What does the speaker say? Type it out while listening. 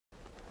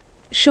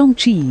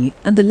Shang-Chi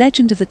and the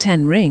Legend of the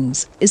Ten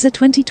Rings is a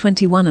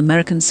 2021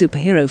 American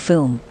superhero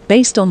film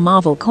based on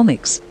Marvel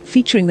Comics,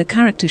 featuring the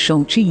character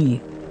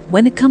Shang-Chi.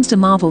 When it comes to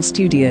Marvel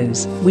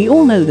Studios, we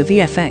all know the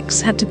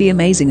VFX had to be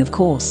amazing, of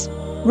course.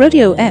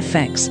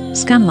 RodeoFX,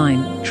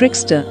 Scanline,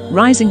 Trixter,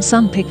 Rising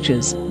Sun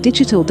Pictures,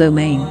 Digital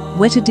Domain,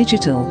 Weta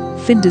Digital,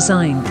 Fin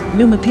Design,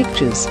 Luma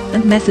Pictures,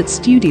 and Method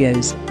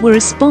Studios were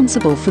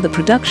responsible for the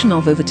production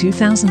of over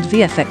 2,000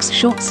 VFX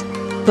shots.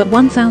 But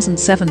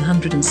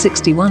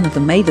 1,761 of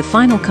them made the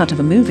final cut of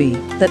a movie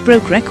that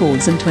broke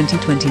records in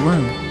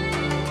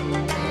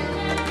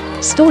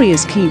 2021. Story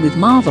is key with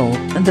Marvel,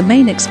 and the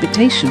main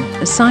expectation,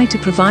 aside to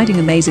providing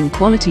amazing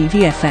quality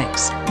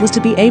VFX, was to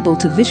be able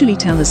to visually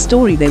tell the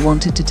story they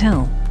wanted to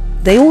tell.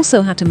 They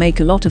also had to make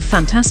a lot of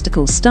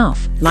fantastical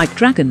stuff, like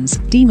dragons,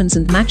 demons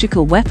and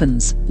magical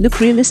weapons,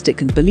 look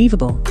realistic and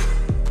believable.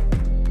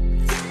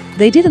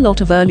 They did a lot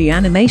of early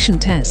animation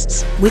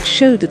tests, which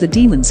showed that the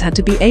demons had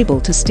to be able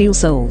to steal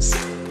souls.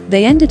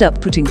 They ended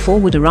up putting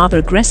forward a rather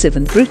aggressive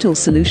and brutal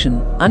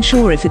solution,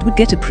 unsure if it would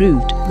get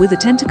approved, with the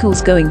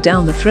tentacles going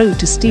down the throat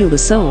to steal the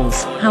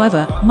souls.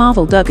 However,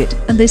 Marvel dug it,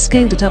 and they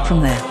scaled it up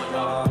from there.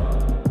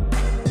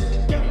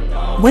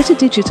 Weta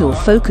Digital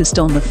focused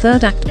on the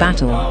third act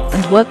battle,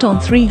 and worked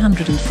on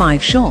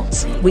 305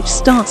 shots, which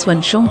starts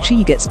when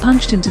Shang-Chi gets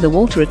punched into the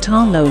water at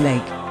Ta Lo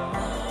Lake.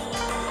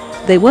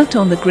 They worked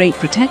on the Great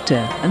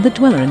Protector and the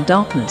Dweller in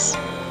Darkness.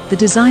 The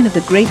design of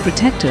the Great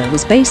Protector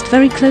was based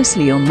very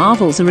closely on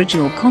Marvel's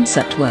original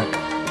concept work.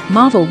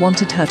 Marvel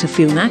wanted her to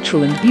feel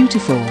natural and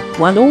beautiful,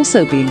 while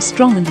also being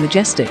strong and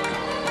majestic.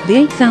 The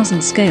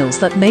 8,000 scales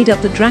that made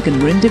up the dragon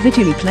were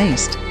individually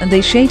placed, and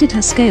they shaded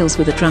her scales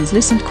with a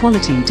translucent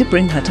quality to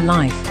bring her to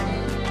life.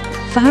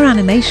 For her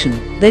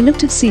animation, they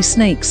looked at sea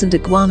snakes and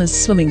iguanas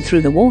swimming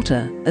through the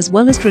water, as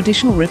well as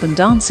traditional ribbon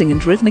dancing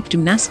and rhythmic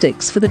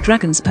gymnastics for the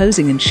dragon's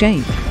posing and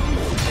shape.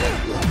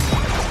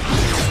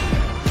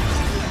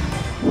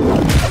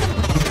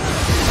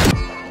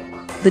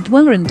 The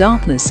Dweller in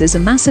Darkness is a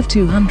massive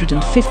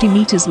 250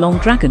 meters long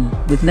dragon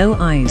with no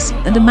eyes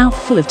and a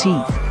mouth full of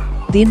teeth.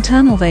 The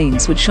internal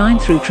veins would shine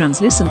through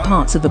translucent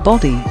parts of the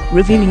body,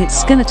 revealing its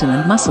skeleton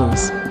and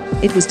muscles.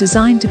 It was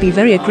designed to be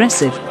very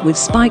aggressive, with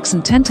spikes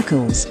and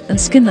tentacles, and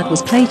skin that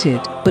was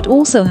plated, but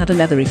also had a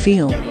leathery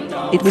feel.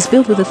 It was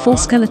built with a full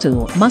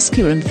skeletal,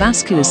 muscular and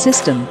vascular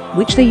system,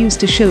 which they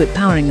used to show it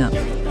powering up.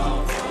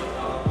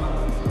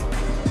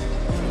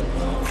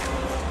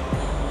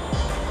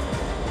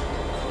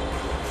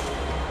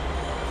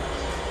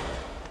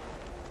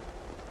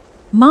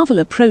 Marvel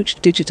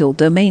approached Digital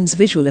Domain's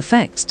visual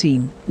effects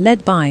team,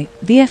 led by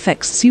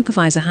VFX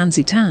supervisor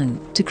Hansi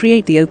Tang, to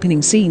create the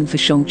opening scene for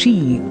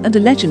Shang-Chi and the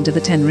Legend of the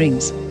Ten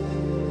Rings.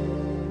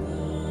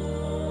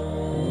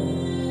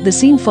 The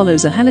scene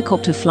follows a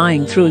helicopter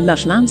flying through a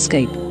lush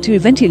landscape to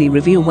eventually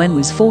reveal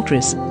Wenwu's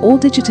fortress, all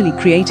digitally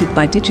created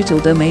by Digital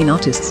Domain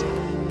artists.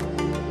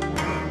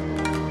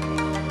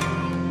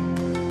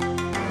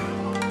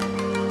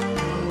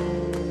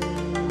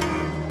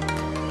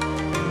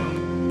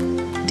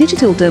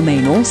 Digital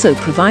Domain also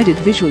provided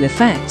visual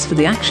effects for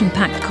the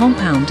action-packed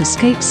compound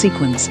escape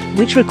sequence,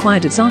 which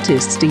required its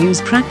artists to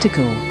use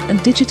practical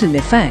and digital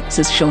effects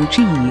as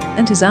Shang-Chi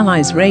and his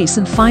allies race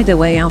and find their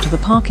way out of a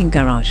parking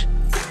garage.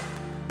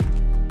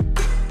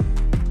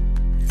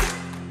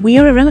 We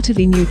are a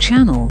relatively new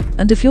channel,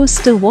 and if you're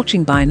still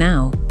watching by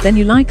now, then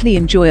you likely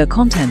enjoy our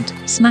content.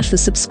 Smash the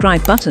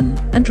subscribe button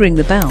and ring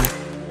the bell.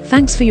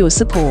 Thanks for your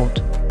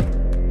support.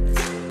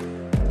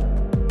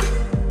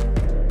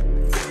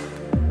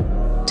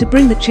 To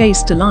bring the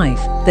chase to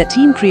life, their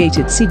team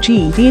created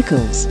CG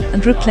vehicles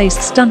and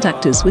replaced stunt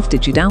actors with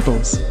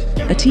digidoubles.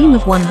 A team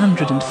of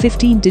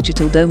 115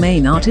 Digital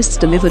Domain artists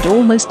delivered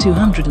almost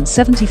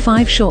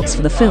 275 shots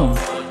for the film.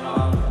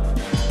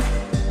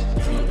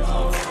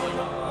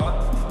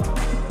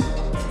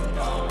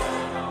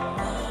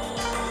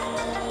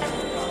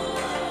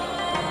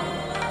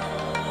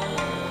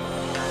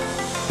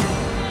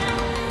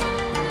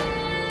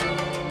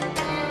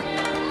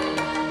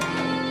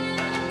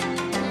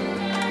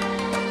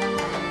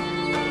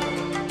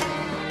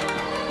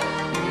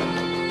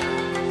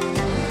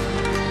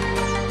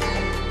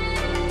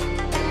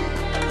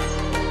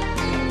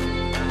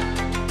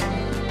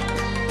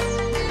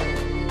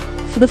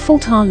 For the full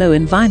Ta Lo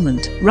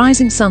environment,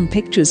 Rising Sun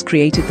Pictures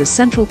created the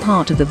central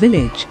part of the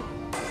village.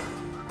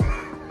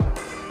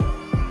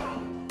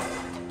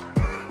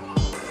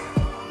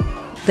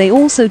 They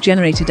also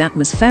generated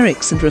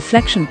atmospherics and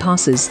reflection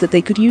passes that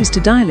they could use to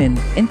dial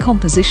in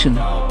composition.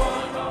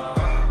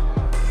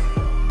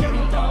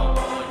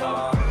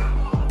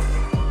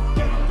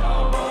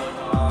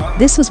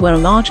 This was where a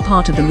large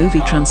part of the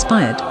movie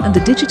transpired, and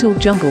the digital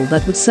jungle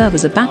that would serve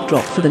as a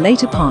backdrop for the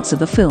later parts of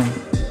the film.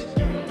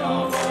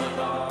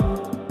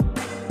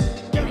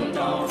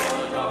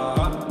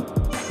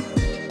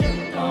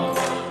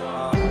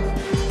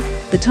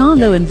 The Ta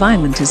Lo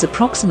environment is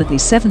approximately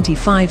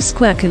 75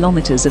 square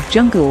kilometers of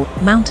jungle,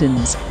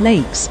 mountains,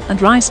 lakes,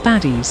 and rice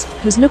paddies,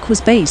 whose look was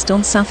based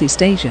on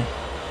Southeast Asia.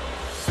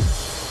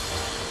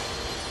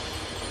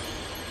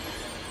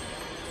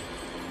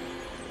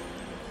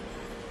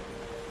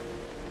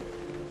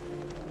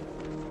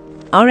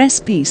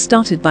 RSP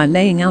started by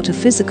laying out a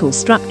physical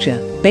structure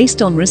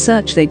based on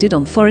research they did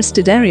on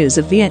forested areas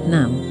of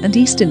Vietnam and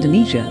East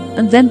Indonesia,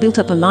 and then built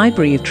up a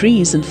library of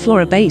trees and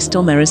flora based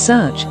on their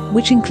research,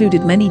 which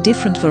included many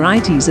different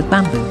varieties of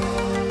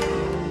bamboo.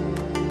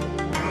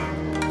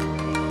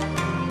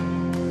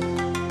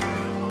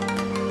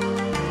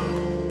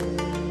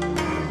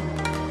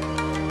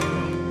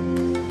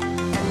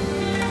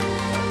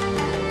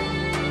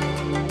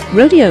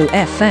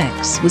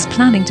 RodeoFX was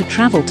planning to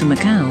travel to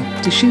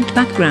Macau to shoot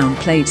background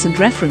plates and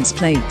reference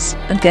plates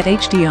and get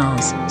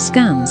HDRs,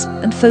 scans,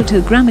 and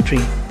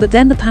photogrammetry, but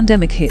then the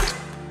pandemic hit.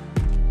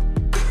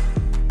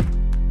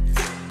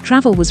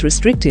 Travel was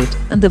restricted,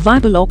 and the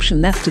viable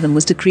option left to them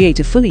was to create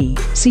a fully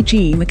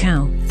CGI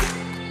Macau.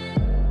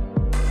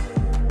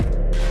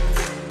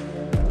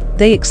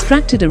 They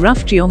extracted a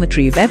rough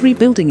geometry of every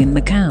building in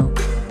Macau,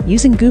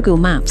 using Google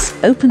Maps,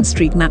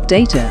 OpenStreetMap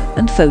data,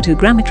 and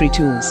photogrammetry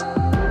tools.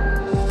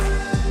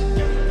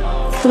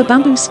 For the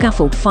bamboo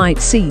scaffold fight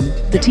scene,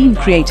 the team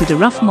created a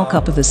rough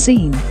mock-up of the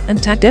scene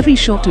and tagged every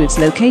shot to its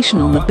location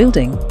on the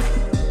building.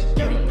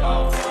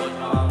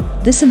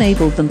 This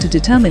enabled them to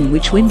determine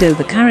which window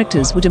the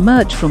characters would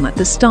emerge from at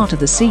the start of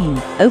the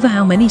scene, over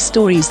how many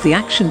stories the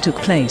action took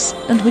place,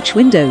 and which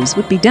windows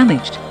would be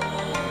damaged.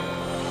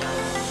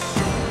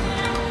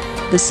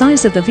 The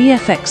size of the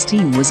VFX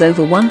team was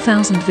over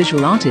 1,000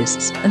 visual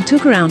artists and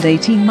took around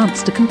 18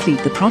 months to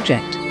complete the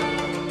project.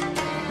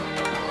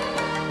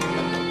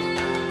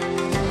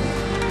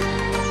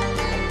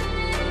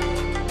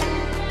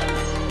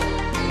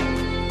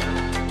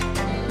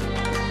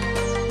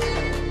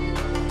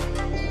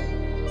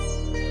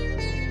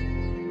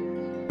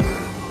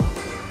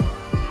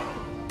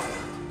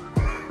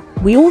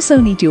 We also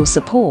need your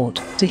support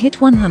to hit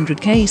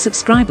 100k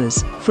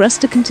subscribers for us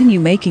to continue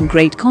making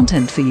great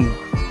content for you.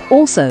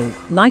 Also,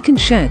 like and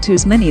share to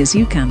as many as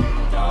you can.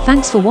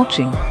 Thanks for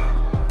watching.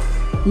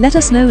 Let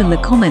us know in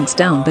the comments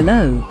down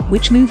below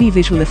which movie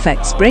visual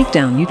effects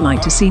breakdown you'd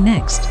like to see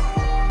next.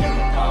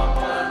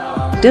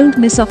 Don't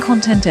miss our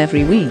content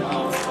every week.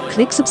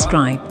 Click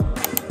subscribe,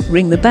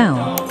 ring the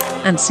bell,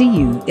 and see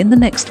you in the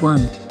next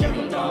one.